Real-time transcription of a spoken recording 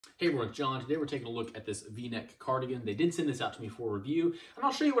Hey everyone, it's John. Today we're taking a look at this V-neck cardigan. They did send this out to me for review, and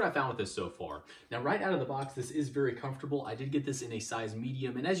I'll show you what I found with this so far. Now, right out of the box, this is very comfortable. I did get this in a size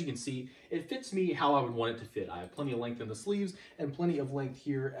medium, and as you can see, it fits me how I would want it to fit. I have plenty of length in the sleeves and plenty of length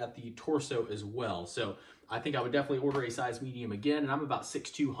here at the torso as well. So I think I would definitely order a size medium again, and I'm about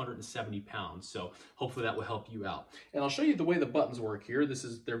 6'2", 170 pounds. So hopefully that will help you out. And I'll show you the way the buttons work here.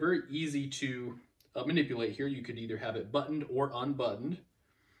 They're very easy to manipulate here. You could either have it buttoned or unbuttoned.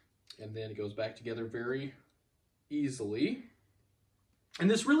 And then it goes back together very easily.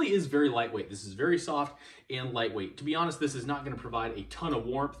 And this really is very lightweight. This is very soft and lightweight. To be honest, this is not going to provide a ton of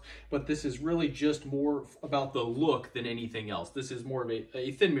warmth, but this is really just more about the look than anything else. This is more of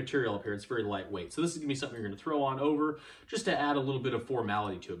a thin material up here. It's very lightweight. So this is going to be something you're going to throw on over just to add a little bit of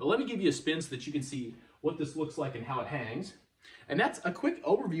formality to it. But let me give you a spin so that you can see what this looks like and how it hangs. And that's a quick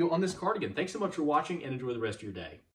overview on this cardigan. Thanks so much for watching and enjoy the rest of your day.